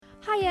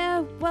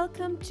Hello,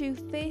 welcome to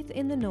Faith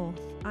in the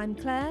North. I'm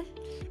Claire.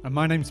 And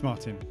my name's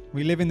Martin.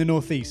 We live in the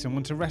Northeast and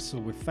want to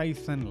wrestle with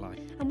faith and life.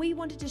 And we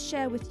wanted to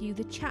share with you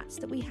the chats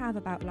that we have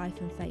about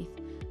life and faith.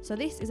 So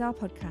this is our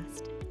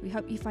podcast. We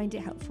hope you find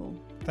it helpful.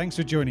 Thanks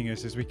for joining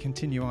us as we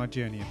continue our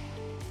journey.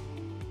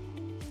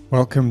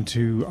 Welcome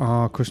to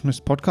our Christmas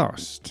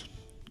podcast.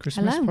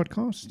 Christmas Hello.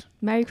 podcast?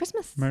 Merry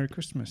Christmas. Merry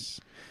Christmas.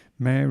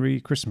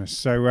 Merry Christmas.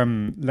 So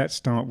let's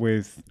start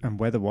with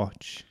weather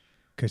watch,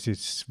 because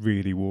it's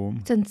really warm.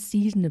 It's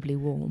unseasonably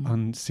warm.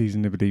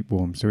 Unseasonably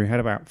warm. So we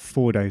had about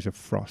 4 days of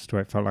frost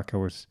where it felt like I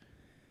was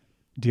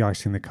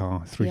de-icing the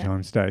car three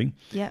times a day.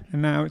 Yep.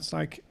 And now it's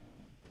like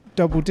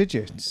double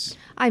digits.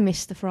 I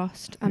miss the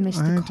frost. I miss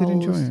the cold. I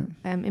did enjoy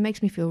it. It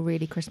makes me feel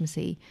really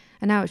Christmassy.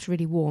 And now it's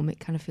really warm. It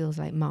kind of feels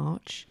like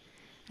March.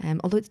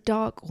 Although it's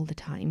dark all the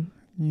time.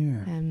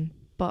 Yeah.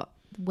 But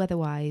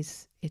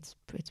weather-wise, it's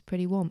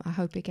pretty warm. I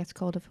hope it gets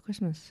colder for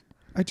Christmas.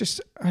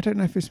 I don't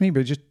know if it's me,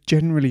 but it just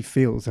generally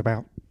feels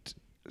about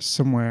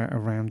somewhere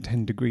around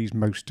 10 degrees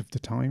most of the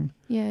time.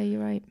 Yeah,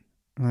 you're right.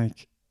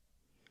 Like,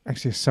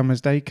 actually a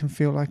summer's day can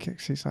feel like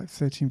it's like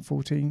 13,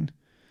 14.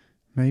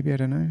 Maybe, I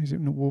don't know. Is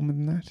it not warmer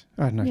than that?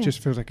 I don't know. Yeah. It just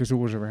feels like it's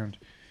always around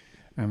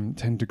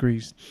 10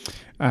 degrees.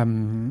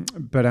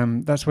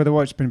 But that's weather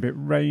watch. It's been a bit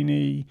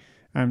rainy.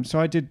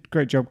 So I did a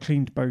great job,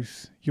 cleaned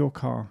both your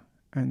car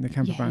and the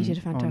camper van. Yeah, you did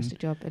a fantastic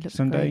job. It looked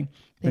Sunday. great.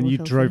 Then you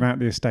drove out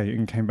the estate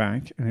and came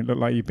back, and it looked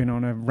like you'd been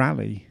on a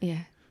rally.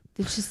 Yeah,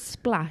 it just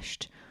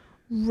splashed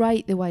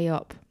right the way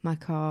up my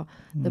car.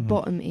 The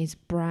bottom is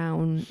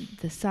brown.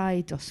 The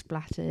sides are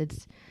splattered.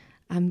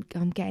 I'm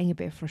getting a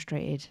bit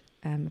frustrated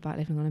about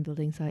living on a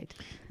building site.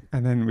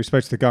 And then we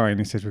spoke to the guy, and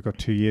he says we've got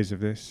 2 years of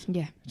this.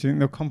 Yeah. Do you think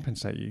they'll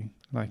compensate you?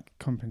 Like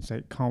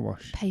compensate car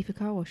wash? Pay for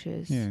car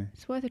washes. Yeah.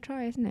 It's worth a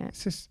try, isn't it?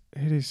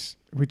 It is.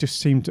 We just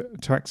seem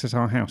to access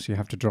our house, you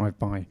have to drive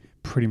by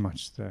pretty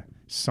much the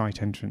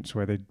site entrance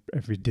where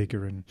every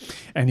digger and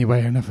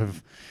anyway, enough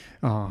of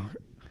our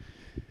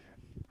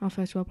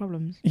first world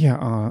problems. Yeah,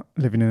 are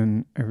living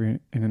in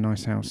a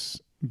nice house,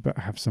 but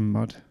have some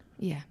mud.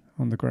 Yeah.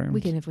 On the ground. We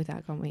can live with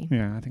that, can't we?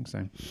 Yeah, I think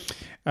so.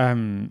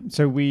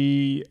 So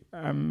we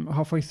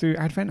halfway through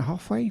Advent,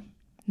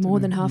 More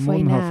than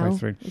halfway now. Halfway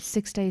through. It's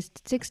 6 days,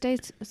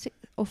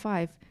 or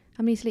 5.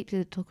 How many sleeps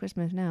is it till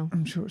Christmas now?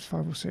 I'm sure it's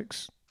 5 or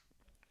 6.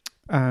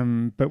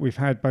 But we've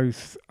had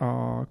both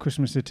our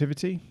Christmas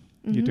nativity.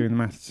 Mm-hmm. You're doing the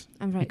maths.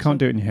 I'm right. You can't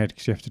do it in your head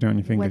because you have to do it on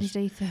your fingers.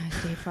 Wednesday,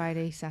 Thursday,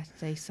 Friday,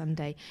 Saturday,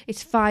 Sunday.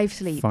 It's 5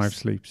 sleeps. 5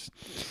 sleeps.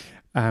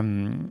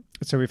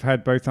 So we've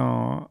had both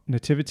our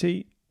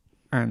nativity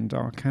and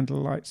our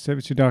candlelight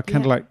service. We did our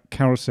candlelight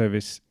carol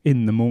service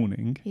in the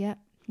morning. Yeah,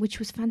 which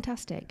was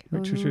fantastic.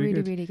 Which was really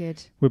good. Really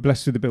good. We're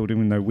blessed with the building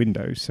with no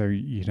windows, so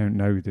you don't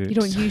know that. You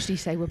don't usually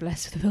say we're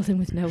blessed with a building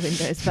with no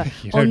windows, but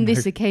on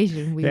this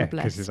occasion we were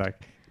blessed. Because it's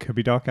like, could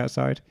be dark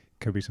outside,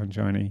 could be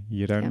sunshiny,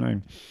 you don't know.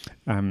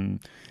 And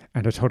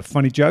I told a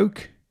funny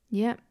joke.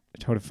 Yeah. I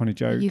told a funny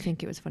joke. You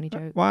think it was a funny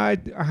joke? Well,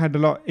 I had a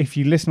lot. If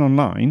you listen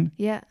online,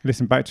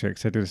 listen back to it,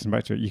 because I did listen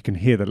back to it, you can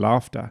hear the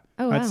laughter.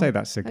 Oh, wow. I'd say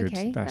that's a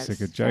good that's a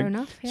good joke. Fair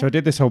enough, yeah. So I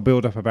did this whole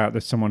build up about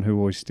there's someone who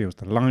always steals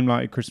the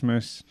limelight at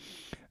Christmas,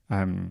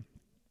 and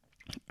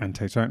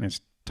takes out, and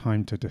it's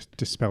time to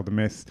dispel the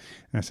myth.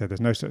 And I said there's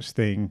no such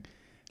thing,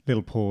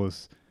 little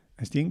pause,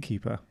 as the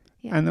innkeeper.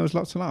 Yeah. And there was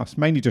lots of laughs,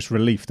 mainly just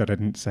relief that I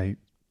didn't say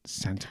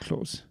Santa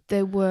Claus.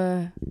 There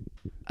were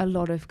a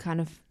lot of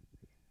kind of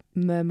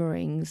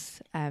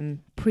murmurings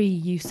pre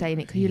you saying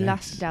it, because you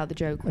lasted out the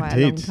joke quite a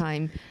long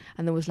time,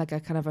 and there was like a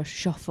kind of a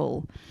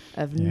shuffle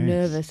of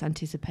nervous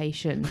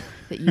anticipation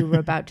that you were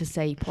about to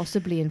say,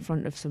 possibly in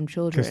front of some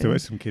children, because there were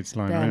some kids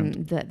lying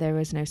around, that there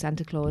is no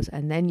Santa Claus,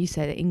 and then you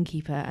said the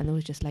innkeeper, and there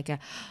was just like a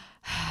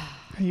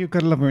you've got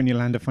to love it when you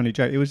land a funny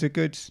joke. I was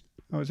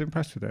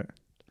impressed with it.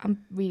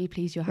 I'm really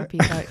pleased you're happy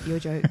about your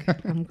joke.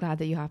 I'm glad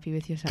that you're happy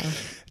with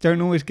yourself.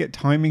 Don't always get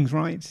timings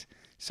right.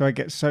 So I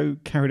get so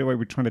carried away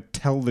with trying to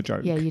tell the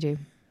joke. Yeah, you do.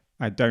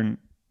 I don't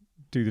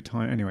do the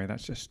time. Anyway,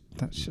 that's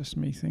just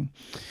me thing.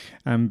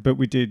 But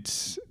we did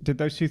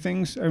those two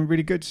things, and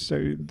really good.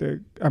 So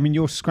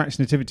your Scratch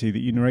Nativity that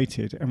you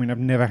narrated, I've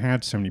never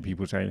had so many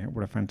people say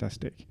what a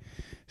fantastic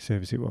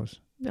service it was.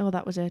 Oh,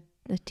 that was a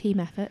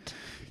team effort.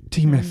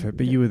 Team effort,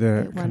 but you were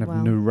the kind of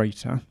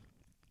narrator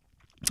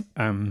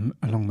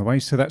along the way.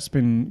 So that's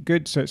been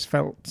good. So it's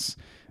felt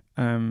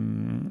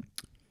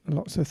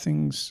lots of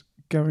things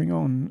going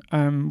on.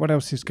 What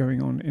else is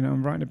going on?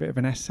 I'm writing a bit of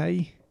an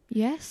essay.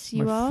 Yes,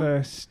 you are.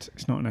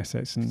 It's not an essay.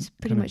 It's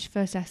pretty much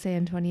first essay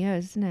in 20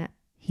 years, isn't it?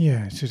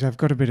 Yeah, so I've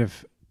got a bit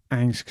of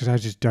angst because I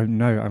just don't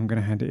know. I'm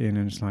going to hand it in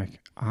and it's like,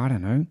 I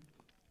don't know.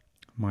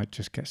 I might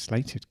just get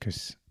slated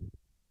because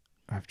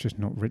I've just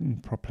not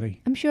written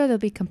properly. I'm sure they'll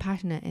be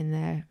compassionate in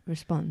their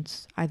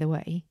response either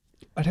way.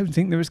 I don't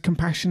think there is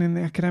compassion in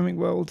the academic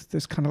world.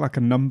 There's kind of like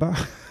a number.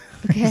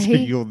 Okay. So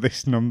you're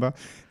this number.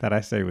 That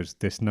essay was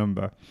this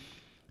number.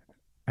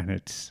 And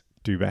it's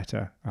do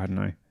better. I don't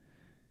know.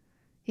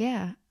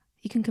 Yeah.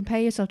 You can compare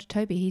yourself to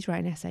Toby. He's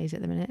writing essays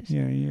at the minute.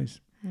 Yeah, he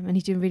is. And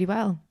he's doing really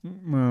well.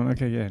 Well,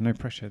 okay, yeah, no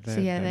pressure there.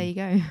 So yeah, there you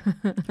go.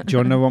 Do you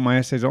want to know what my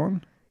essay's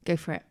on? Go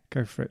for it.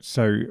 Go for it.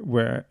 So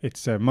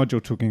it's a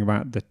module talking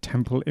about the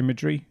temple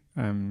imagery,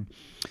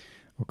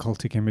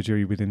 occultic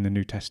imagery within the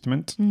New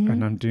Testament. Mm-hmm.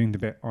 And I'm doing the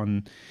bit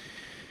on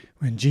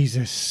when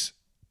Jesus,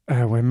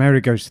 when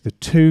Mary goes to the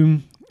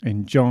tomb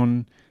in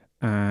John,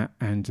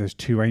 and there's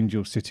two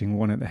angels sitting,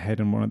 one at the head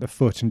and one at the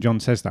foot. And John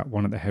says that,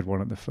 one at the head,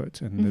 one at the foot.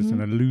 And there's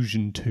an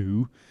allusion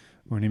to,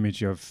 or an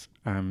image of,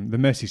 the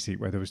mercy seat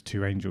where there was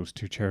two angels,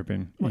 two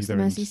cherubim. What's the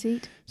mercy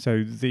seat?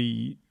 So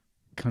the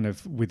kind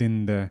of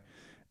within the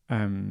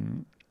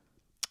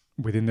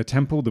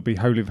temple, there'll be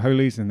Holy of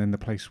Holies, and then the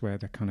place where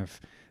the kind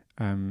of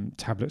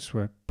tablets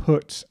were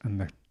put,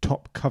 and the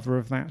top cover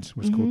of that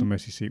was called the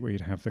mercy seat, where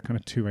you'd have the kind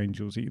of two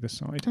angels either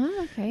side.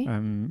 Oh, okay.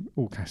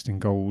 All cast in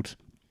gold.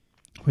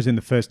 Was in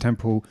the first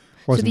temple.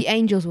 So the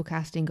angels were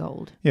cast in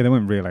gold? Yeah, they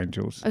weren't real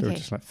angels. Okay. They were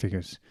just like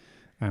figures.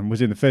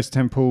 Was in the first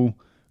temple,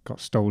 got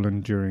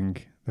stolen during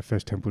the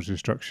first temple's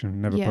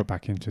destruction, never put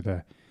back into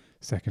the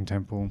second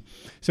temple.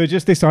 So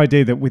just this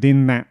idea that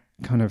within that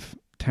kind of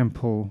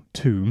temple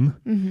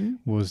tomb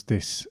was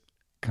this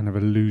kind of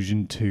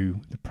allusion to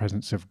the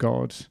presence of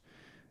God,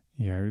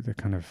 the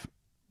kind of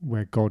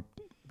where God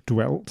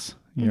dwelt,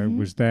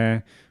 was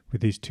there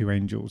with these two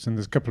angels. And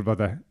there's a couple of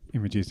other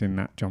images in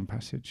that John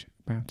passage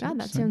about it.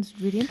 That sounds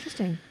really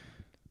interesting.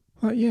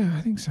 Well, yeah,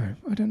 I think so.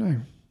 I don't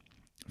know.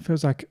 It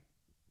feels like,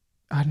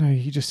 I don't know,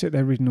 you just sit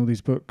there reading all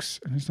these books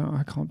and it's like,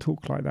 I can't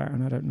talk like that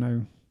and I don't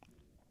know.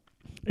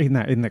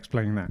 In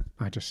explaining that,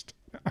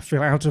 I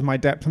feel out of my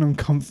depth and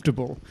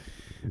uncomfortable,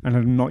 and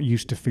I'm not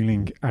used to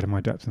feeling out of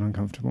my depth and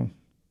uncomfortable.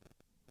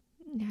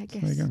 Yeah, I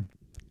guess. So there you go.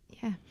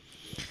 Yeah.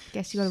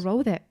 Guess you got to roll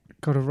with it.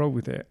 Got to roll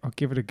with it. I'll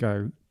give it a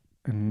go.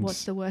 And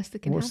what's the worst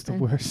that can happen? What's the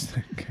worst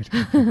that could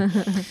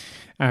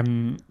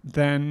happen?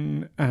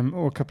 Then,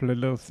 a couple of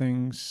little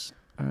things.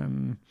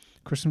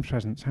 Christmas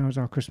presents. How's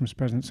our Christmas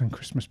presents and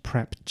Christmas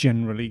prep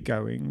generally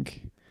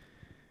going?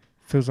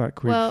 Feels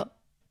like we've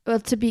well,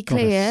 to be got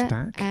clear, a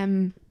stack.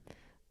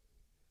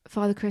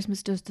 Father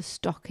Christmas does the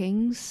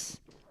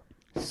stockings,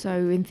 so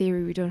in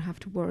theory we don't have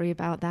to worry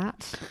about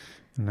that.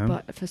 No.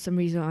 But for some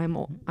reason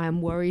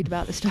I'm worried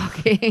about the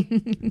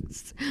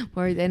stockings.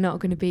 Worried they're not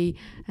going to be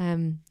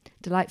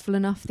delightful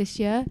enough this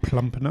year.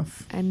 Plump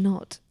enough. And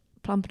not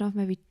plump enough,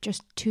 maybe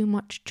just too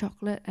much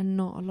chocolate and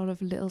not a lot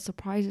of little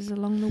surprises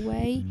along the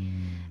way.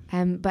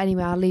 But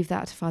anyway, I'll leave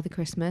that to Father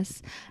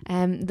Christmas.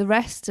 The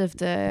rest of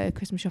the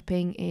Christmas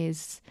shopping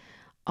is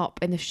up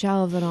in the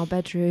shelves in our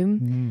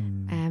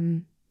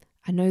bedroom.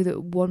 I know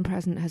that one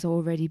present has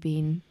already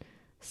been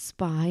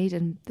spied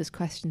and there's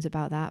questions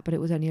about that, but it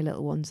was only a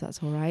little one, so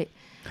that's all right.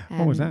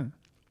 What was that?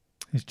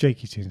 It's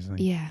Jakey seen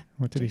something. Yeah.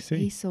 What did he see?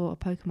 He saw a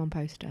Pokemon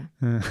poster.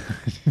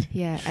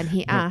 Yeah, and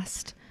he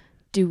asked,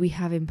 do we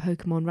have in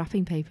Pokemon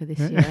wrapping paper this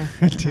year?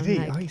 Did he?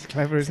 Like, he's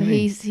clever, isn't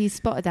he? He's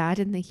spotted that. I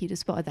didn't think he'd have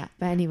spotted that.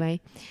 But anyway.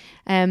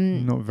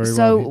 Not very well.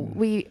 So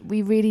we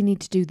really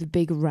need to do the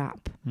big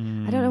wrap. I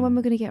don't know when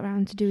we're going to get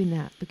around to doing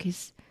that,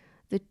 because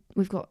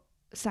we've got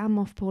Sam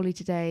off poorly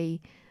today.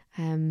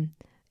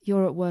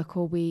 You're at work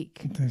all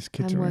week. There's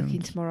kids I'm around.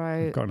 working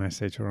tomorrow. I've got an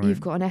essay to write. You've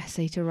got an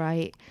essay to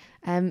write.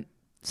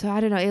 So I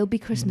don't know. It'll be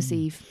Christmas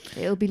Eve.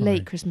 It'll be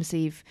late Christmas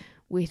Eve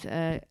with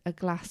a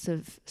glass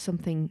of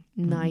something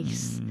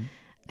nice.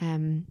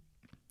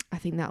 I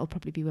think that'll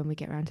probably be when we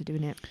get around to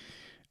doing it.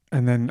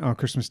 And then our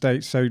Christmas Day.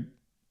 So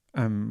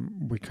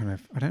we kind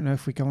of, I don't know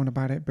if we go on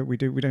about it, but we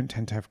do. We don't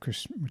tend to have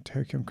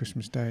turkey on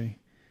Christmas Day.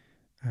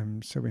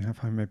 So we have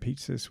homemade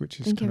pizzas, which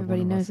is. I think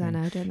everybody knows that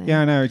now, don't they?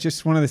 Yeah, I know. It's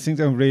just one of the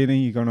things. Oh, really?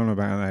 You're going on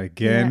about that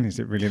again? Yeah. Is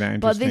it really that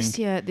interesting? But this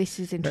year, this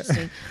is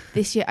interesting.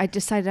 This year, I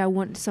decided I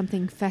want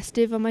something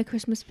festive on my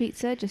Christmas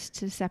pizza, just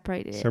to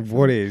separate it. So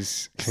what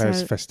is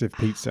Claire's festive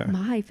pizza?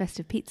 My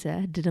festive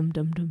pizza,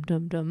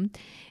 dum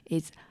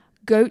is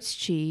goat's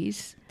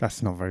cheese.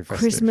 That's not very festive.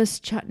 Christmas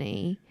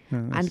chutney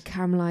and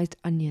caramelized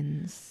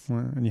onions.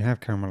 Well, and you have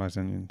caramelized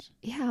onions.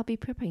 Yeah, I'll be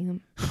prepping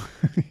them.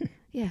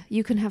 Yeah,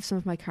 you can have some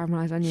of my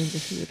caramelized onions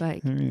if you would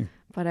like.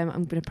 But I'm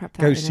going to prep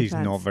that. Goat's cheese,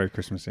 not very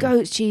Christmassy.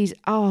 Goat's cheese.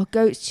 Oh,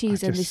 goat's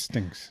cheese and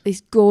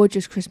this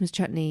gorgeous Christmas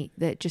chutney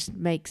that just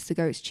makes the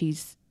goat's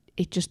cheese.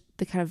 It just,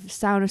 the kind of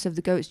sourness of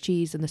the goat's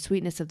cheese and the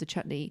sweetness of the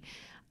chutney.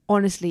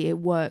 Honestly, it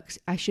works.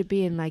 I should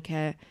be in like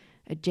a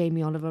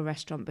Jamie Oliver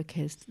restaurant,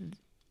 because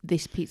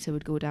this pizza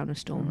would go down a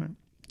storm. Right.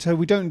 So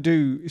we don't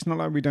do, it's not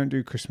like we don't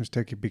do Christmas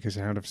turkey because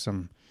out of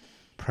some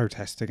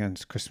protest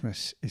against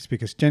Christmas. It's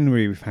because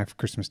generally we've had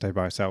Christmas Day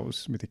by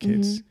ourselves with the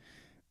kids.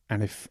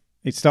 And if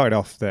it started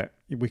off that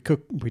we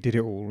did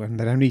it all and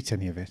they don't eat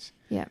any of it.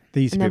 Yeah.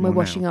 And then we're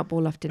washing up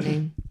all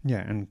afternoon.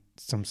 Yeah, and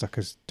some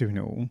suckers doing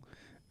it all.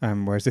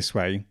 Whereas this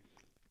way,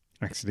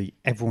 actually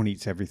everyone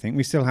eats everything.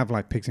 We still have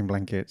like pigs in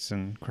blankets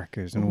and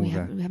crackers and all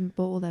that. We haven't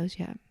bought all those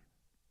yet.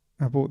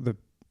 I bought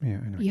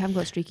anyway. You haven't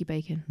got streaky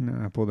bacon.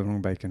 No, I bought the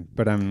wrong bacon.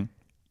 But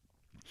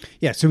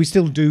yeah, so we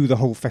still do the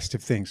whole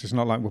festive thing. So it's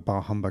not like we're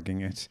bar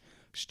humbugging it.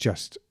 It's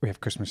just we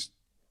have Christmas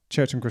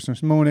church on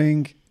Christmas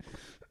morning.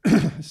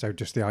 So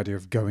just the idea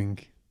of coming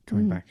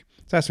back.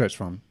 So that's where it's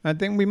from. I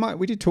think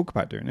we did talk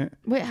about doing it.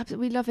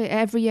 We love it.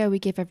 Every year we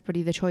give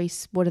everybody the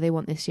choice. What do they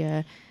want this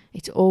year?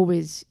 it's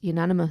always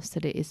unanimous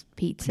that it is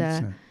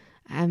pizza.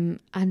 And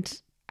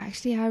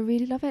actually, I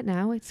really love it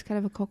now. It's kind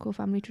of a Coco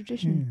family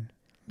tradition. Yeah.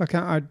 Like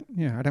I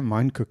don't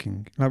mind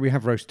cooking. Like we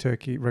have roast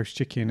turkey, roast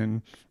chicken,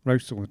 and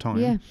roast all the time.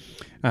 Yeah.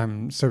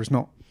 So it's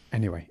not.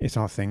 Anyway, it's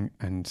our thing,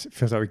 and it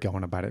feels like we go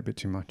on about it a bit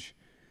too much.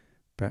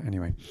 But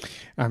anyway,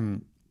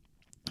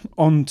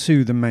 on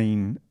to the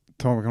main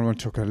topic. I want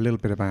to talk a little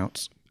bit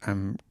about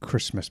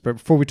Christmas. But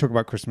before we talk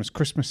about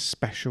Christmas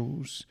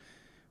specials,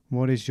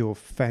 what is your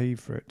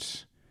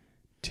favourite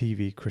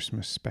TV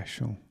Christmas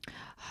special?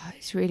 Oh,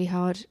 it's really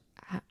hard.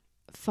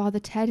 Father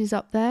Ted is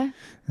up there.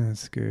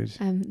 That's good.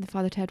 The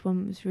Father Ted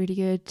one was really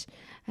good.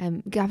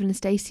 Gavin and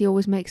Stacey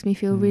always makes me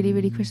feel really,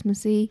 really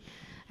Christmassy.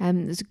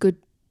 There's a good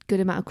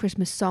amount of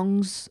Christmas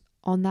songs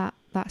on that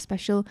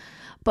special.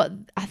 But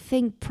I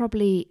think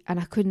probably, and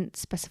I couldn't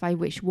specify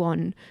which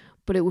one,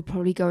 but it would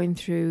probably go in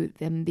through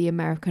the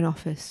American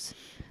Office.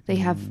 They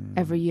have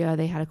every year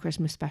they had a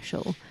Christmas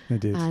special. They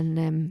did.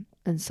 And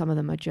some of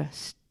them are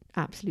just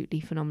absolutely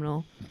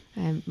phenomenal.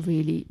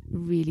 Really,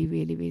 really,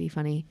 really, really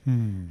funny.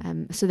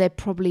 So they're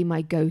probably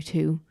my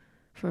go-to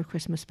for a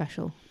Christmas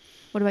special.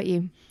 What about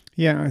you?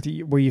 Yeah,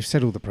 well, you've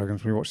said all the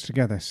programs we watched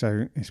together,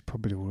 so it's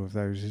probably all of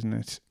those, isn't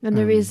it? And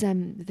there is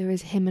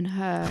Him and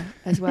Her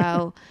as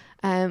well,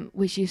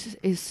 which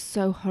is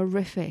so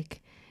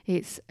horrific.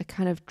 It's a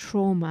kind of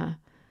trauma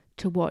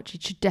to watch.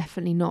 It should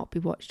definitely not be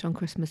watched on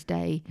Christmas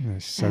Day.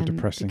 It's so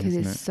depressing, because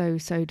isn't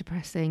it's so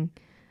depressing.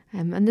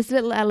 And there's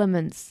little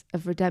elements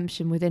of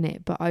redemption within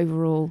it, but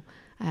overall,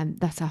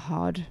 that's a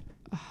hard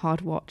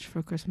watch for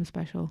a Christmas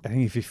special. I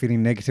think if you're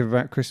feeling negative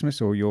about Christmas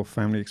or your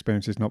family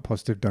experience is not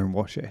positive, don't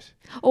watch it.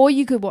 Or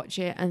you could watch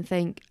it and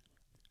think,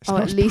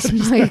 at least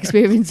my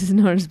experience is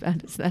not as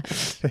bad as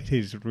that. It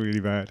is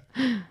really bad.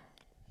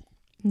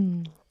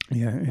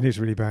 Yeah, it is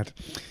really bad.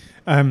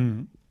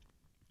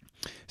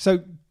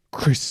 So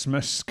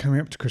Christmas, coming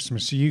up to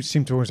Christmas, you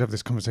seem to always have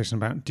this conversation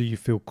about, do you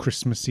feel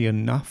Christmassy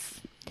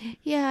enough?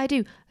 Yeah, I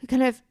do.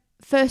 Kind of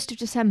 1st of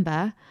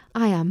December,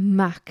 I am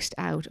maxed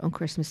out on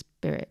Christmas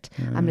spirit.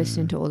 I'm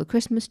listening to all the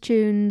Christmas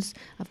tunes.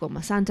 I've got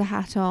my Santa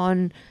hat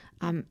on.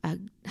 I'm a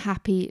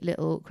happy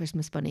little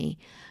Christmas bunny.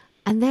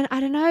 And then, I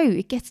don't know,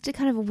 it gets to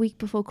kind of a week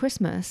before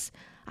Christmas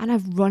and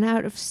I've run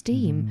out of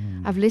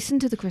steam. I've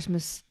listened to the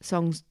Christmas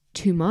songs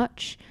too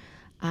much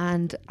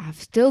and I've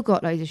still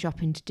got loads of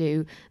shopping to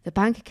do. The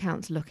bank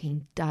account's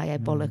looking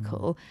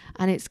diabolical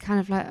and it's kind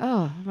of like,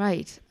 oh,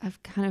 right,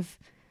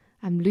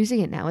 I'm losing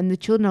it now. And the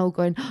children are all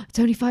going, oh, it's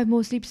only 5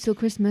 more sleeps till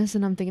Christmas.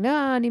 And I'm thinking,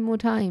 I need more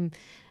time.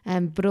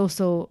 But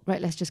also,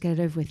 right, let's just get it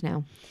over with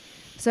now.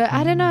 So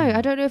I don't know.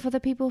 I don't know if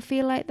other people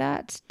feel like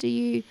that. Do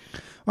you?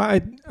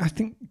 Well, I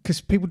think, because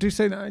people do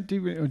say that,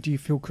 or do you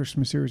feel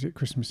Christmassy or is it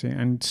Christmassy?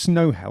 And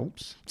snow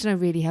helps. Snow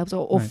really helps.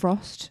 Or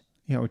frost.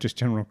 Yeah, or just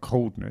general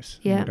coldness.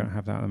 Yeah. We don't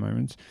have that at the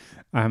moment.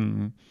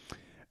 And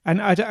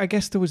I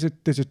guess there's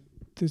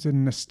a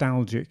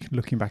nostalgic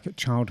looking back at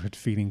childhood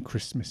feeling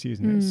Christmassy,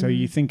 isn't it? So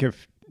you think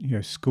of,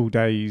 school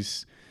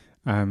days,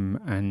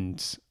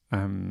 and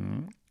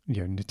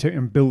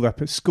build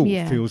up at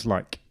school feels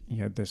like,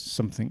 there's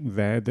something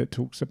there that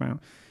talks about,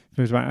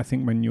 I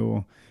think when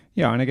you're,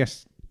 and I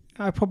guess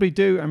I probably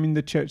do. I mean,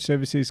 the church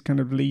services kind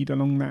of lead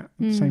along that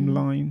same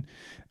line,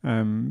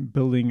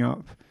 building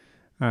up.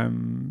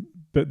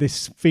 But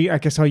this, I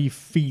guess, are you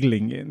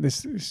feeling it?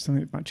 This is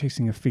something about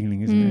chasing a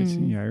feeling, isn't it?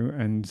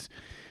 And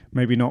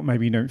maybe not,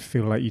 maybe you don't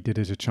feel like you did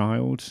as a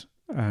child.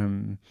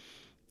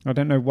 I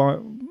don't know why.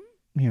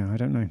 Yeah, I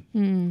don't know.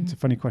 It's a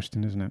funny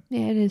question, isn't it?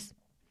 Yeah, it is.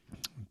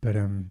 But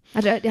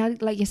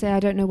like you say, I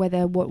don't know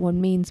whether what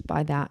one means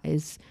by that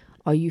is,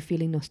 are you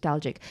feeling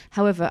nostalgic?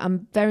 However,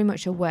 I'm very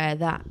much aware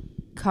that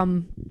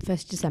come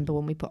 1st December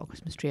when we put our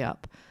Christmas tree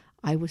up,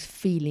 I was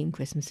feeling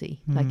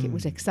Christmassy, like it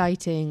was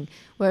exciting.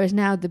 Whereas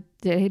now the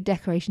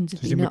decorations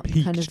have been up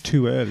kind of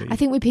too early. I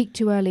think we peaked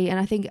too early,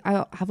 and I think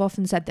I have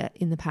often said that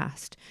in the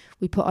past.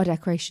 We put our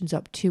decorations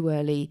up too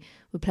early.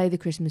 We play the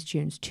Christmas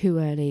tunes too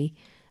early,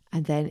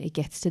 and then it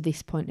gets to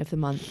this point of the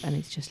month, and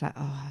it's just like,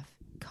 I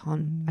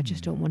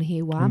just don't want to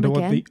hear Wham again.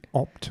 What the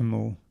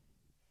optimal,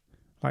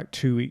 like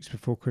 2 weeks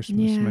before Christmas,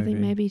 maybe. I think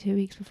maybe 2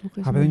 weeks before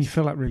Christmas. But then you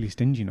feel like really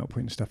stingy not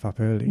putting stuff up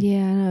early.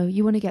 Yeah, I know.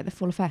 You want to get the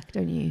full effect,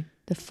 don't you?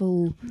 The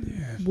full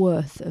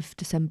worth of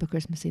December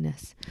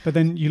Christmassiness. But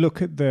then you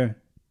look at the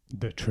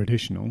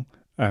traditional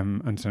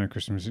understanding of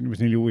Christmas. It was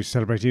nearly always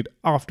celebrated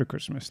after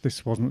Christmas.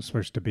 This wasn't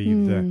supposed to be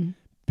the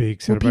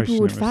big celebration.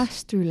 People would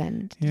fast through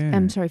Lent.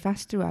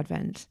 Fast through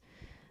Advent.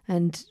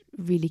 And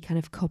really kind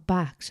of cut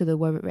back so they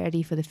were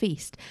ready for the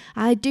feast.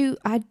 I do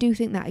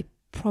think that it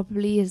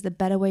probably is the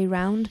better way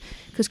round,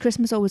 because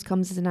Christmas always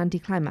comes as an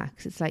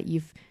anticlimax. It's like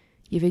you've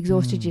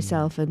exhausted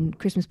yourself and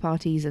Christmas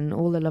parties and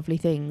all the lovely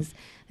things,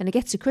 and it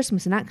gets to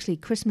Christmas, and actually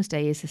Christmas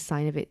Day is a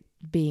sign of it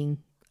being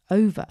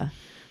over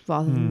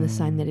rather than the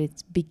sign that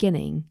it's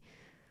beginning.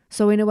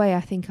 So in a way,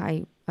 I think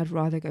I'd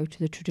rather go to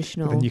the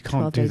traditional. But then you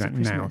can't do that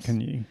now,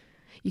 can you?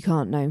 You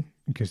can't, no.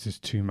 Because there's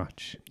too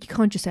much. You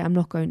can't just say, I'm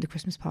not going to the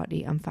Christmas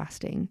party, I'm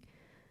fasting.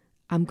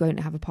 I'm going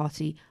to have a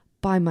party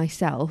by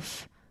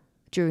myself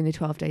during the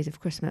 12 days of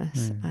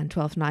Christmas and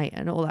 12th night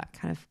and all that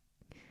kind of.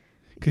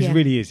 Because it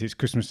really is. It's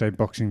Christmas Day,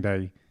 Boxing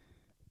Day,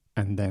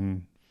 and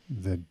then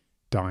the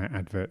diet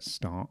adverts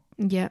start.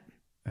 Yeah.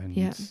 And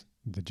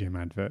the gym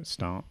adverts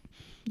start.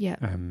 Yeah.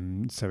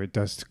 So it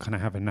does kind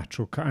of have a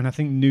natural cut. And I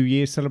think New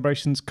Year's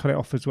celebrations cut it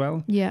off as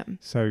well. Yeah.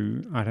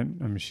 So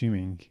I'm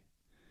assuming,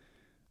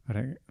 I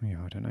don't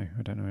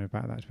know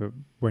about that. But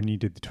when you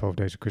did the 12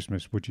 days of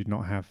Christmas, would you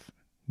not have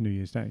New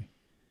Year's Day?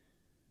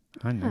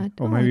 I don't know.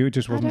 Or maybe it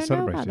just wasn't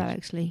celebrated. I don't know about that,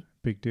 actually.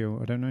 Big deal.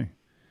 I don't know.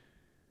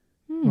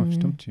 Oh, I've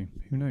stumped you.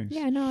 Who knows?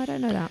 Yeah, no, I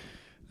don't know that.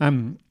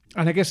 And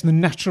I guess the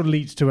natural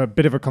leads to a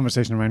bit of a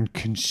conversation around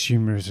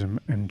consumerism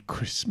and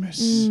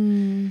Christmas.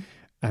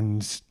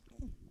 And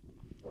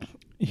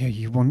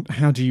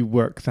how do you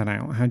work that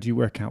out? How do you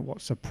work out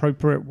what's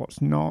appropriate,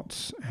 what's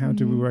not? How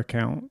do we work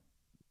out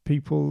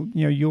people,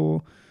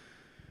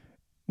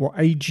 what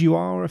age you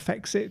are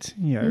affects it.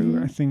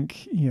 I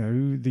think,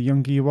 the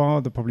younger you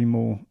are, the probably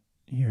more,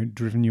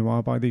 driven you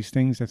are by these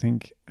things. I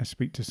think I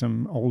speak to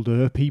some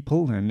older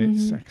people and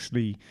it's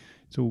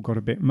all got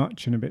a bit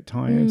much and a bit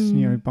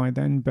tired, by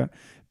then. But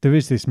there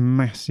is this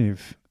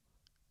massive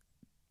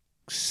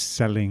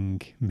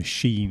selling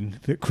machine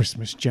that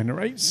Christmas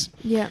generates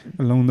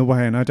along the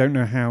way. And I don't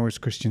know how as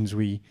Christians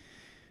we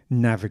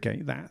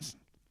navigate that.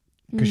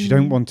 Because you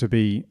don't want to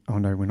be, oh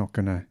no, we're not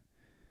going to,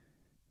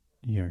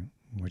 we're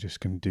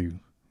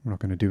not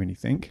going to do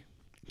anything.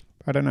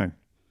 I don't know.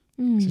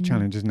 It's a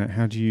challenge, isn't it?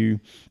 How do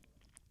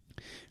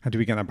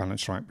we get that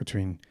balance right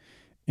between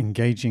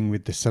engaging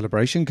with the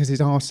celebration, because it's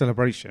our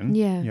celebration.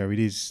 It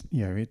is,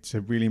 it's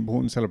a really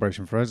important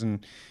celebration for us,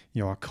 and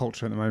our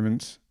culture at the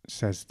moment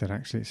says that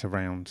actually it's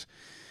around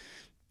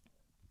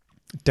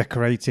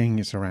decorating,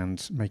 it's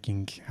around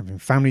having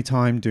family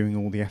time, doing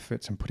all the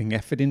efforts and putting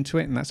effort into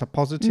it, and that's a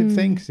positive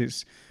thing, because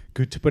it's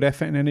good to put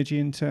effort and energy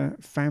into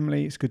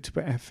family, it's good to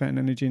put effort and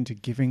energy into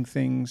giving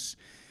things,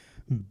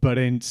 but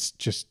it's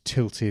just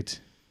tilted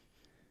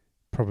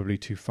probably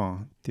too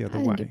far the other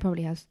way. I think it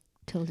probably has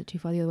tilted too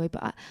far the other way,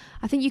 but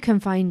I think you can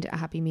find a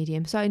happy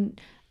medium. So I'm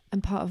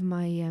part of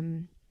my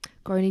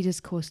Growing Leaders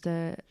course,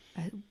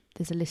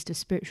 there's a list of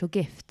spiritual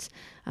gifts,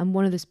 and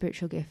one of the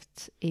spiritual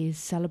gifts is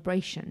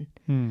celebration.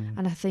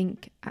 And I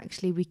think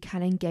actually we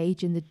can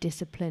engage in the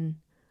discipline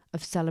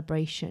of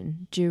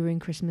celebration during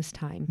Christmas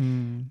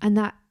time, and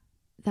that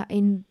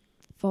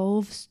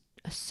involves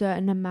a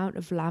certain amount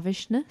of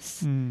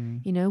lavishness.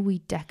 We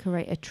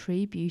decorate a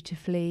tree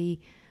beautifully,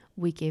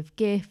 we give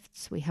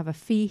gifts, we have a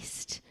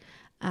feast,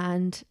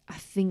 and I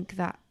think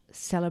that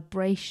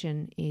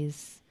celebration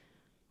is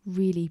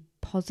really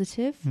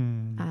positive,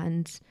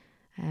 and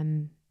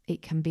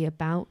it can be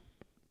about,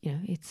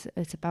 it's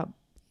about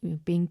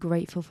being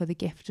grateful for the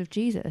gift of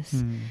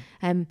Jesus.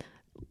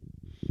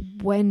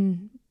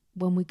 When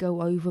we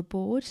go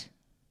overboard,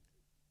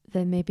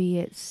 then maybe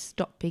it's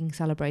stopped being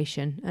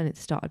celebration and it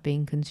started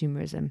being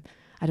consumerism.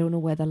 I don't know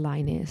where the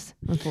line is,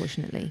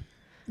 unfortunately.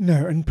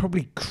 No, and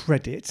probably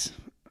credit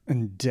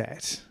and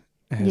debt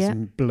has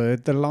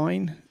blurred the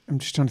line. I'm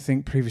just trying to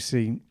think.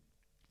 Previously,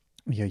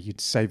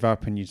 you'd save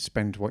up and you'd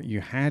spend what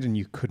you had and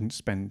you couldn't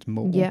spend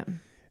more.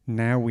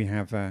 Now we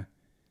have a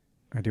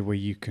idea where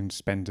you can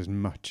spend as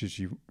much as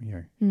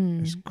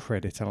as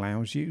credit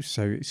allows you.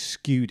 So it's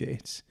skewed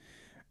it.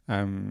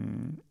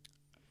 And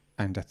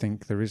I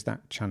think there is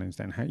that challenge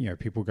then. How,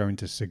 people go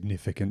into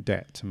significant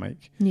debt to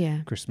make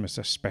Christmas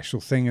a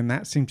special thing. And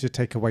that seems to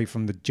take away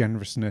from the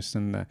generousness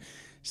and the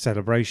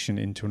celebration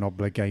into an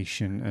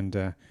obligation and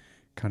a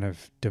kind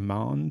of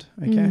demand,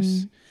 I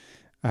guess.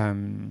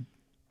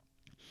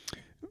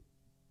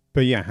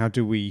 But how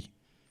do we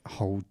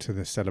hold to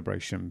the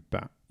celebration,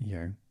 but,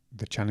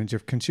 the challenge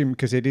of consumer,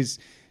 because it's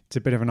a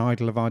bit of an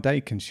idol of our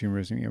day,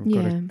 consumerism. We've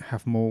got to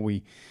have more.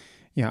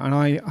 And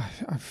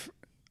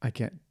I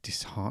get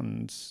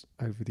disheartened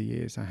over the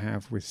years I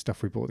have with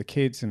stuff we bought the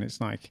kids, and it's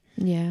like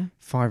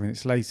 5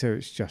 minutes later,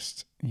 it's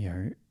just,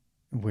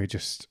 we're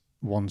just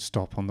one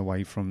stop on the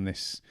way from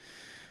this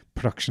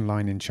production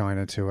line in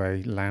China to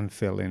a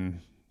landfill in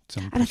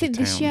some And I think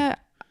town. This year,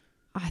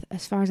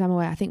 as far as I'm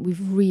aware, I think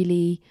we've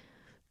really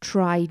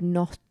tried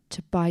not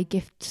to buy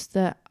gifts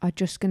that are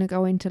just going to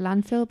go into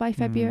landfill by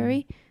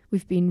February.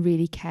 We've been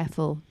really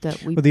careful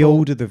that we... But the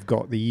older they've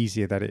got, the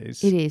easier that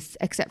is. It is,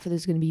 except for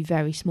there's going to be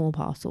very small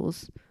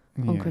parcels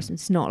on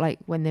Christmas. It's not like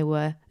when they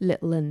were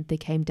little and they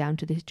came down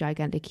to this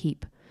gigantic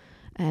heap.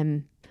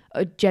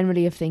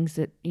 Generally of things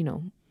that,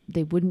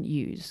 they wouldn't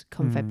use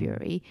come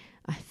February.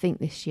 I think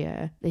this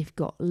year they've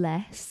got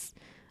less,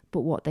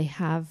 but what they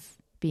have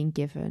been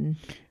given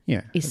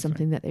is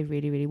something that they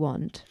really, really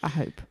want. I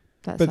hope.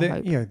 That's the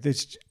hope.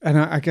 And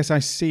I guess I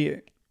see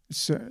it.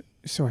 So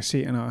I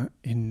see it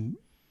in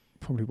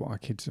probably what our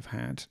kids have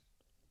had.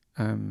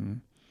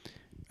 And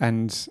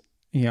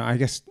I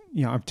guess,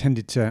 I've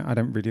tended to, I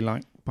don't really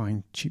like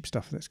buying cheap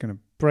stuff that's going to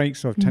break.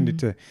 So I've tended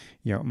to,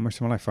 most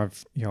of my life,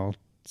 I'll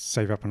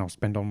save up and I'll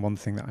spend on one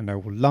thing that I know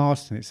will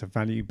last and it's of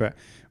value. But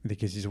with the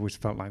kids, it's always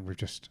felt like we've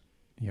just,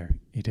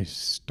 it is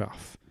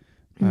stuff.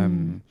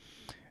 And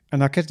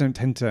our kids don't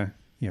tend to,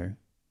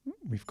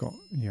 we've got,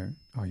 you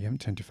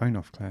haven't turned your phone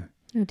off, Claire.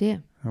 Oh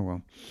dear. Oh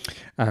well.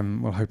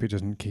 We'll hope it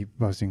doesn't keep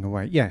buzzing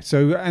away. Yeah.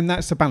 So, and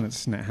that's the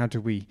balance, isn't it? How do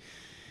we,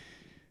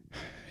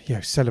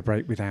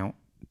 celebrate without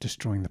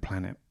destroying the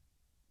planet?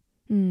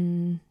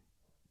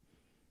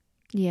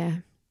 Yeah.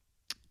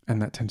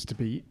 And that tends to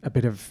be a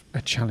bit of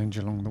a challenge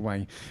along the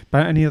way.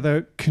 But any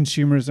other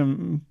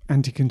consumerism,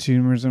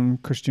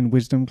 anti-consumerism, Christian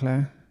wisdom,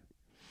 Claire?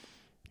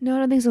 No, I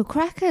don't think so.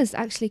 Crackers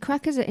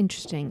are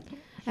interesting,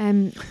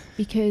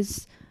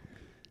 because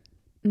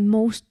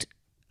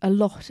a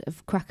lot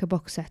of cracker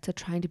box sets are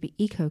trying to be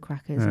eco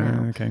crackers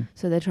now. Okay.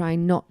 So they're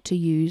trying not to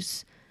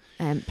use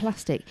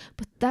plastic,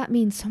 but that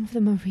means some of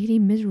them are really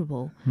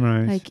miserable.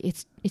 Right. Like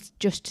it's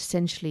just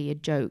essentially a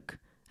joke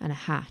and a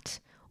hat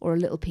or a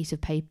little piece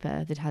of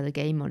paper that has a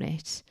game on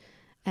it.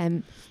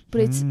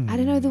 But it's, I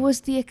don't know, there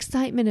was the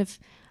excitement of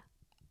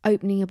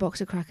opening a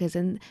box of crackers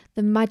and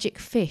the magic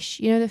fish,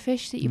 the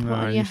fish that you put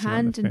on your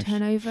hand and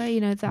turn over,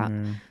 that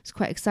was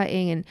quite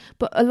exciting.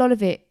 But a lot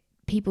of it,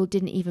 people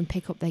didn't even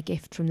pick up their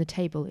gift from the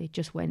table. It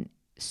just went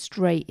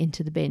straight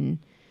into the bin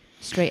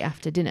straight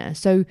after dinner.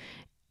 So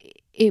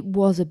it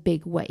was a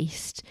big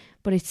waste.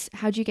 But it's,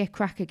 how do you get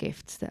cracker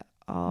gifts that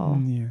are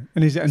and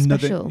is it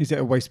special? Is it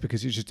a waste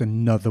because it's just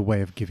another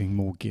way of giving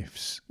more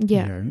gifts?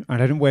 Yeah. And I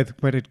don't know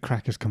where did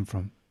crackers come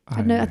from? I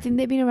don't know. I think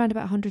they've been around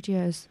about 100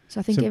 years. So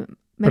I think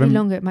maybe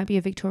longer. It might be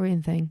a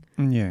Victorian thing.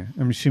 Yeah.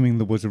 I'm assuming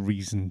there was a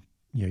reason,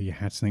 you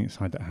had something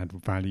inside that had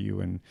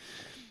value.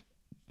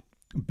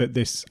 But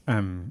this,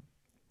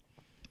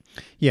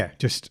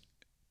 just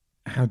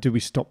how do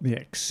we stop the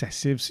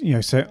excessives?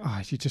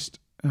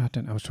 I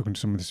don't know. I was talking to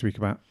someone this week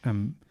about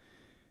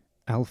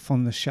Elf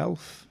on the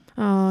Shelf.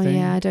 Oh, thing.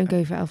 yeah. I don't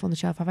go for Elf on the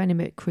Shelf. I find him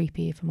a bit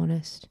creepy, if I'm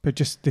honest. But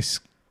just this,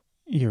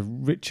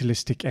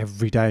 ritualistic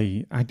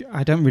everyday. I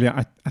don't really.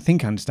 I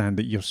think I understand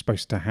that you're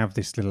supposed to have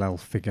this little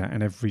elf figure,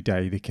 and every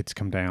day the kids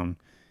come down,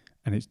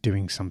 and it's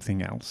doing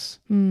something else.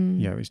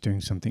 It's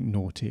doing something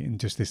naughty, and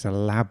just this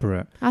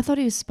elaborate. I thought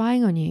he was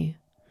spying on you.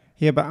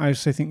 Yeah, but I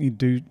also think he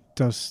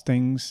does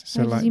things.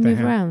 So does he move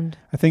around?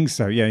 I think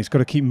so. Yeah, he's got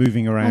to keep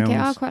moving around. Okay,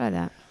 I quite like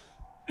that.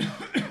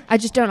 I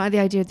just don't like the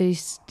idea that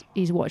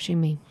he's watching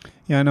me.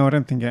 Yeah, no, I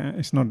don't think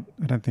it's not.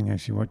 I don't think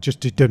actually what.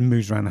 Just he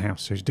moves around the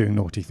house, so he's doing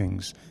naughty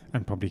things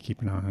and probably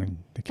keeping an eye on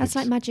the kids. That's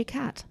like Magic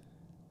Cat.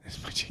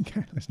 It's Magic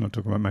Cat. Let's not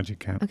talk about Magic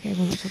Cat. Okay,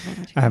 we'll not talk about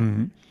Magic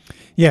Cat.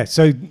 Yeah.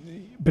 So,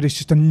 but it's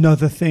just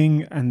another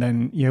thing, and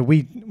then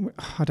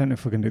I don't know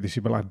if we're going to do this,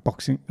 but like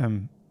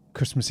boxing,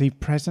 Christmas Eve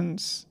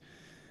presents,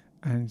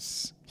 and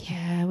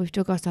we've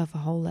dug ourselves a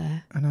hole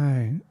there. I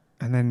know.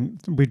 And then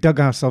we dug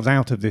ourselves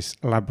out of this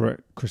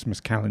elaborate Christmas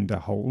calendar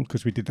hole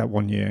because we did that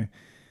one year.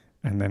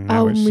 And then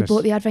now we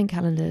bought the advent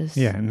calendars.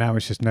 Yeah, and now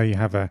it's just, you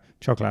have a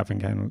chocolate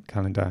advent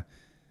calendar.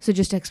 So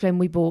just to explain,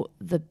 we bought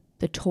the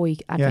toy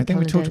advent calendars. Yeah, I think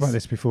we talked about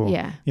this before.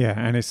 Yeah. Yeah,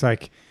 and it's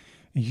like,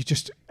 it's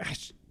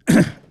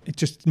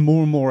just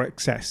more and more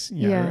excess,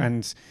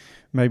 and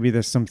maybe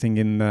there's something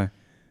in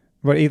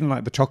even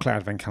like the chocolate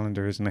advent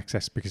calendar is an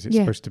excess because it's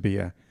supposed to be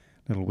a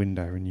little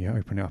window and you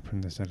open it up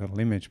and there's a little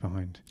image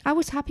behind. I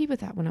was happy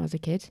with that when I was a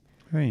kid.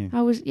 Right.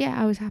 I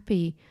was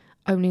happy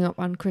opening up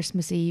on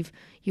Christmas Eve.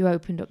 You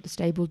opened up the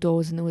stable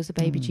doors and there was a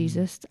baby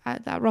Jesus.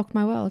 That rocked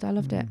my world. I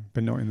loved it.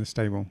 But not in the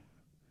stable.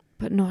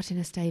 But not in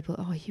a stable.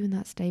 Oh, you in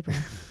that stable.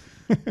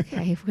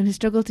 Okay, we're going to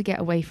struggle to get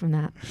away from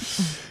that.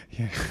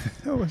 Yeah,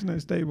 that was no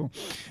stable.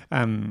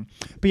 But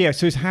yeah,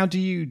 so it's how do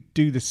you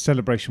do this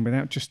celebration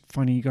without just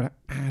finding you got to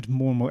add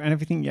more and more, and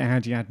everything you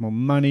add more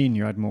money and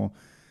you add more,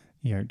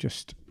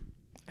 just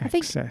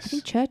excess. I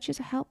think churches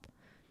are help.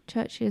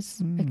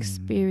 Churches'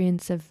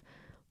 experience of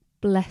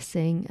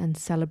blessing and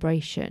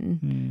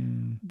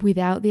celebration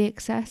without the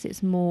excess.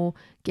 It's more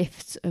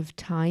gifts of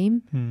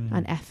time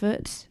and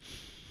effort.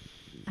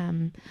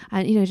 And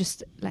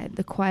just like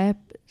the choir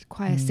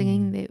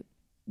singing, that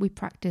we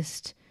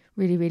practiced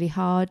really, really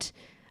hard,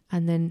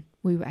 and then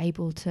we were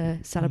able to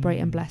celebrate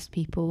and bless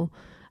people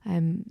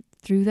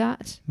through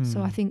that.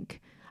 So I think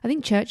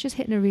church is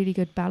hitting a really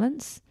good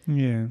balance.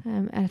 Yeah.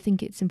 And I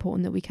think it's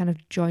important that we kind of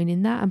join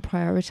in that and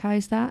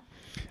prioritize that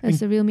as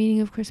the real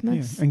meaning of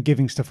Christmas. Yeah. And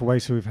giving stuff away.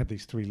 So we've had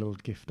these 3 little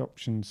gift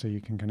options, so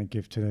you can kind of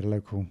give to the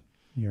local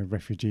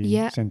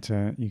refugee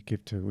centre, you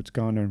give towards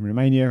Ghana and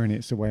Romania, and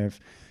it's a way of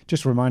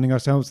just reminding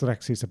ourselves that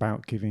actually it's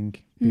about giving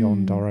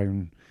beyond our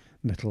own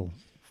little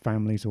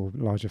families or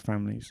larger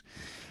families.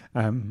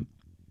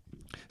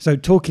 So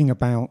talking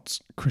about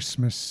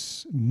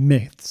Christmas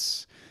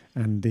myths,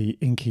 and the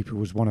innkeeper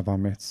was one of our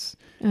myths.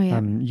 Oh yeah,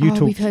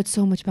 we've heard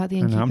so much about the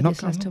innkeeper. I'm not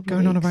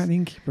going on about the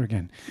innkeeper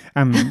again.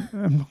 I'm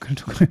not going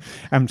to talk.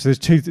 So there's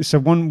 2. So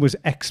one was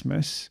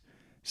Xmas.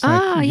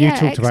 So you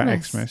talked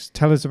about Xmas.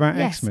 Tell us about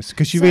Xmas,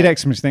 because you read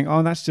Xmas and think,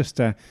 that's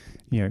just a,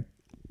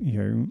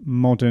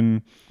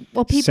 modern.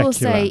 Well, people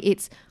secular. say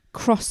it's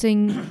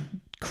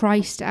crossing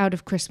Christ out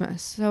of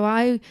Christmas. So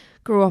I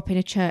grew up in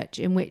a church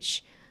in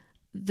which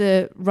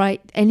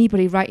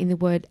anybody writing the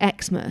word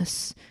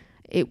Xmas,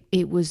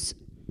 it was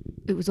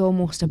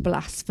almost a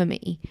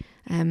blasphemy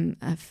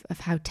of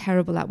how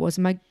terrible that was.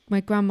 My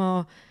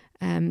grandma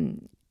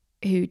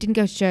who didn't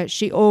go to church,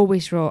 she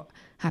always wrote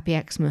Happy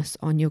Xmas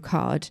on your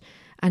card.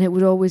 And it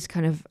would always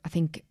kind of, I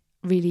think,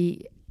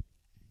 really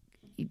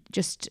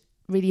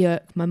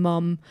irk my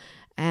mum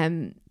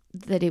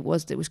that it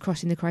was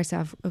crossing the Christ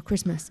of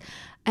Christmas.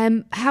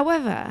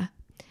 However,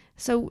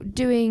 so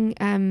doing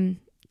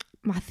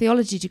my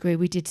theology degree,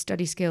 we did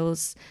study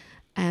skills,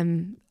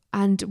 and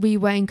we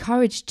were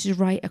encouraged to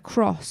write a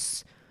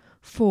cross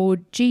for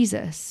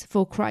Jesus,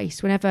 for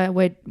Christ. Whenever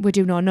we're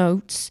doing our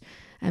notes,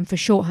 and for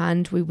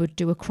shorthand, we would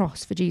do a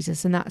cross for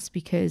Jesus, and that's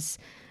because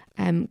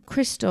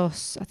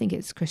Christos, I think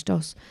it's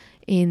Christos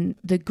in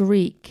the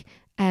Greek,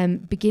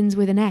 begins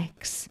with an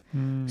X.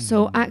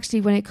 So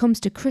actually, when it comes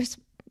to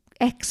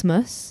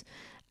Xmas,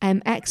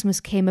 Xmas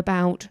came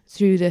about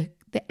through the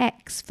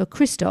X for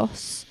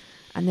Christos,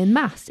 and then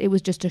Mass. It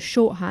was just a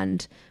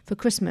shorthand for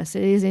Christmas.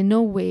 It is in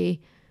no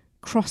way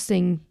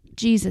crossing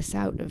Jesus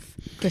out of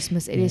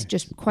Christmas. It is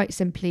just quite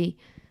simply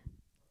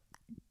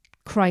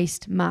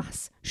Christ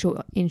Mass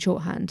in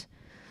shorthand.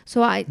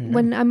 So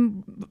when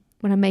I'm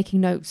making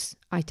notes,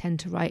 I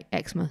tend to write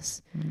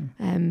Xmas.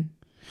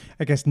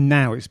 I guess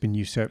now it's been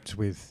usurped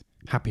with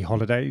Happy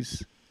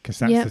Holidays, because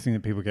that's the thing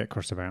that people get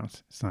cross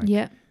about. It's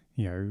like,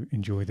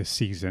 enjoy the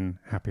season,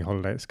 Happy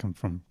Holiday. It's come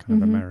from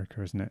kind of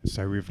America, isn't it?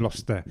 So we've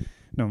lost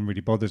no one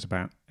really bothers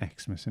about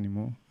Xmas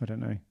anymore. I don't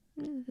know.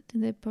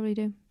 They probably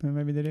do. But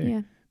maybe they do.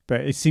 Yeah.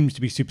 But it seems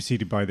to be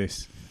superseded by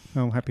this.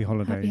 Oh, Happy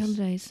Holidays. Happy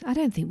Holidays. I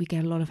don't think we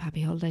get a lot of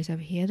Happy Holidays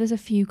over here. There's a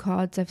few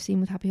cards I've seen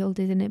with Happy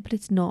Holidays in it, but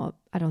it's not.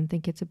 I don't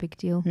think it's a big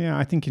deal. Yeah,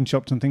 I think in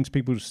shops and things,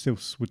 people still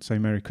would say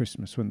Merry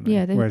Christmas, wouldn't they?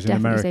 Yeah, they Whereas would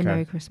definitely in America, say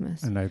Merry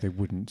Christmas. No, they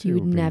wouldn't. You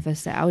would never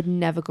say. I would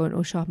never go into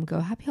a shop and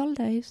go Happy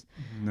Holidays.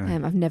 No.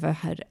 I've never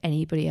heard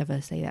anybody ever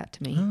say that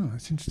to me. Oh,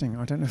 that's interesting.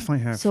 I don't know if I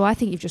have. So I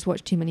think you've just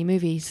watched too many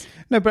movies.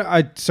 No, but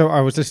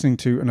I was listening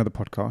to another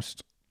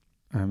podcast,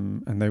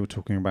 and they were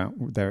talking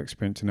about their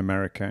experience in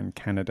America and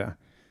Canada,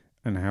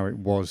 and how it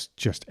was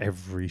just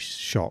every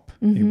shop.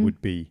 It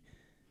would be,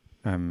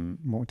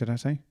 what did I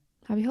say?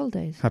 Happy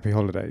Holidays. Happy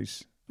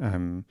Holidays.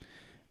 And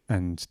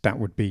that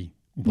would be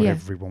what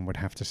everyone would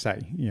have to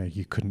say.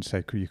 You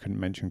couldn't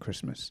mention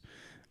Christmas.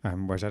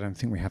 Whereas I don't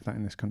think we have that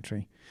in this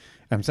country.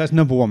 So that's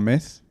number one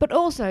myth. But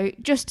also,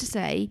 just to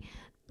say,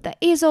 that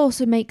is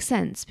also makes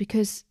sense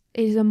because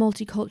it is a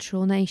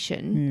multicultural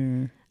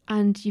nation. Yeah.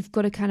 And you've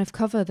got to kind of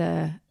cover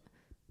the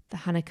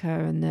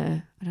Hanukkah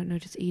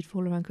and does Eid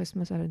fall around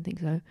Christmas? I don't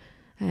think so.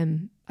 I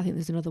think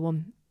there's another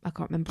one. I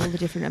can't remember all the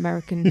different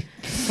American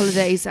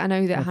holidays. I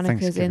know that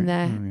Hanukkah's in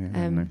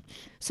there.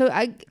 So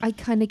I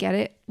kind of get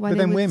it. Why but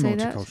then we're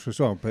multicultural as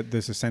well. But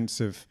there's a sense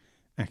of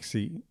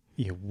actually,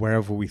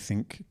 wherever we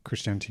think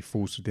Christianity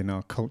falls within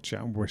our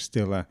culture, we're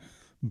still a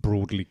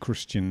broadly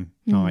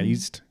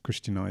Christianized,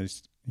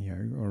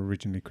 or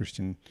originally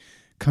Christian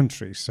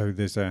country. So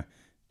there's that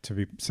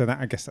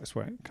I guess that's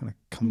where it kind of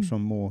comes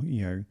from more,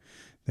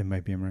 than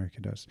maybe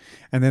America does.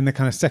 And then the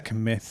kind of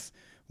second myth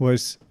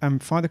was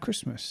Father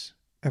Christmas.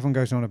 Everyone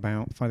goes on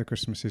about Father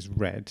Christmas is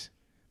red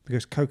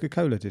because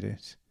Coca-Cola did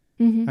it.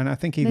 Mm-hmm. And I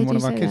think even one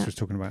of our kids was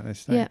talking about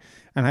this. And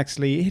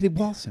actually it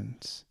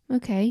wasn't.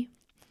 Okay.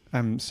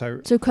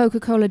 So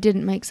Coca-Cola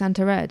didn't make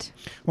Santa red?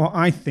 Well,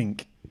 I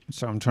think,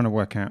 so I'm trying to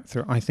work out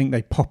through, I think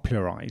they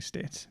popularised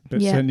it.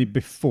 But certainly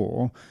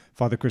before,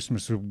 Father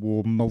Christmas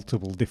wore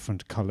multiple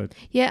different coloured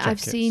jackets. I've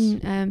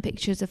seen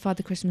pictures of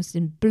Father Christmas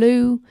in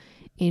blue,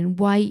 in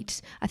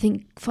white. I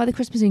think Father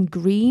Christmas in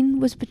green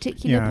was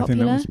particularly popular. Yeah, I think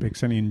that was big,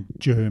 certainly in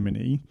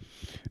Germany.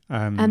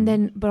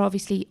 But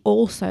obviously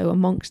also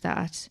amongst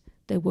that,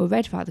 there were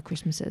red Father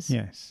Christmases.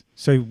 Yes.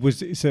 So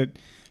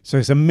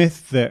it's a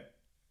myth that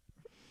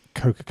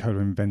Coca-Cola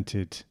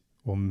invented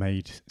or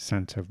made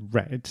Santa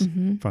red,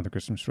 Father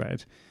Christmas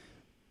red,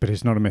 but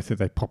it's not a myth that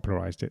they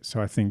popularised it.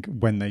 So I think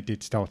when they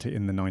did start it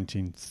in the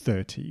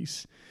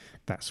 1930s,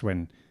 that's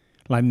when,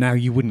 like now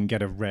you wouldn't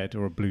get a red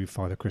or a blue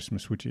Father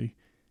Christmas, would you?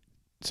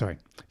 Sorry,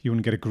 you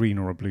wouldn't get a green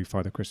or a blue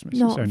Father Christmas.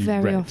 Not it's only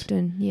very red.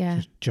 Often,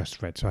 yeah.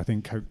 Just red. So I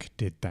think Coke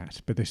did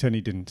that, but they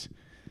certainly didn't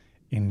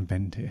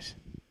invent it.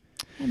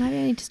 Maybe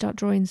I need to start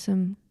drawing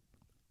some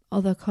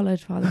other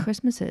coloured Father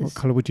Christmases. What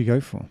colour would you go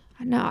for?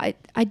 No,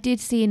 I did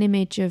see an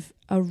image of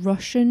a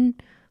Russian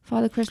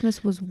Father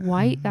Christmas was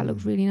white. That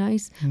looked really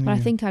nice. But I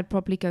think I'd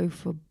probably go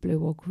for blue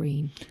or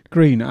green.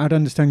 Green. I'd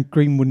understand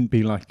green wouldn't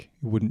be like,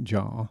 it wouldn't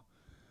jar.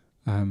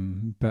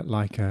 But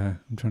like I'm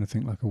trying to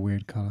think like a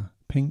weird colour.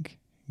 Pink.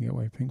 You get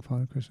away pink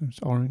Father Christmas.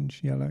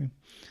 Orange, yellow.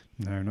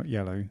 No, not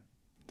yellow.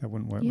 That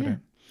wouldn't work, would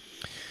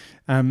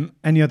it?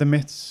 Any other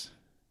myths?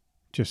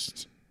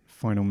 Just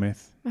final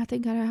myth. I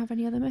think I don't have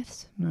any other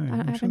myths. No, I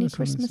don't have any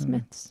Christmas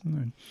myths.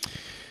 No.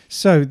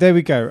 So there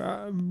we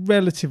go.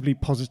 Relatively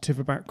positive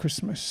about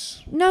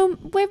Christmas. No,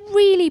 we're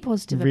really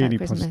positive about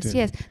Christmas. Positive.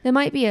 Yes, there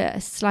might be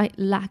a slight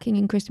lacking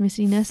in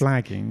Christmassiness.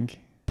 Flagging.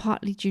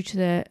 Partly due to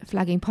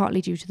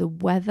the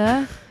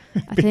weather.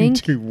 I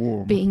think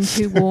being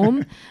too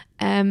warm.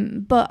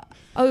 But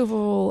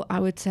overall, I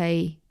would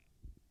say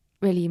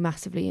really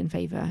massively in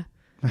favour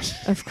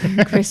of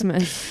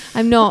Christmas.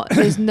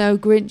 There's no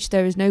Grinch,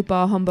 there is no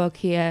bar humbug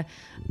here.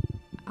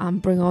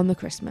 Bring on the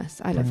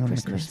Christmas. I love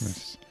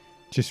Christmas.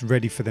 just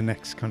ready for the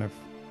next kind of,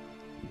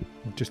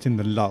 just in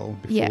the lull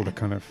before the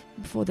kind of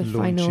before the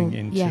launching final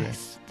into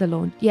it. the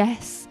launch.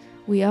 Yes,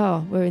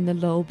 we're in the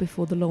lull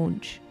before the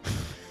launch.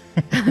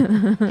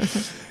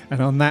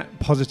 And on that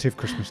positive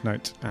Christmas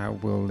note,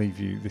 we'll leave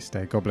you this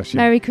day. God bless you.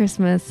 Merry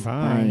Christmas.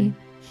 Bye. Bye.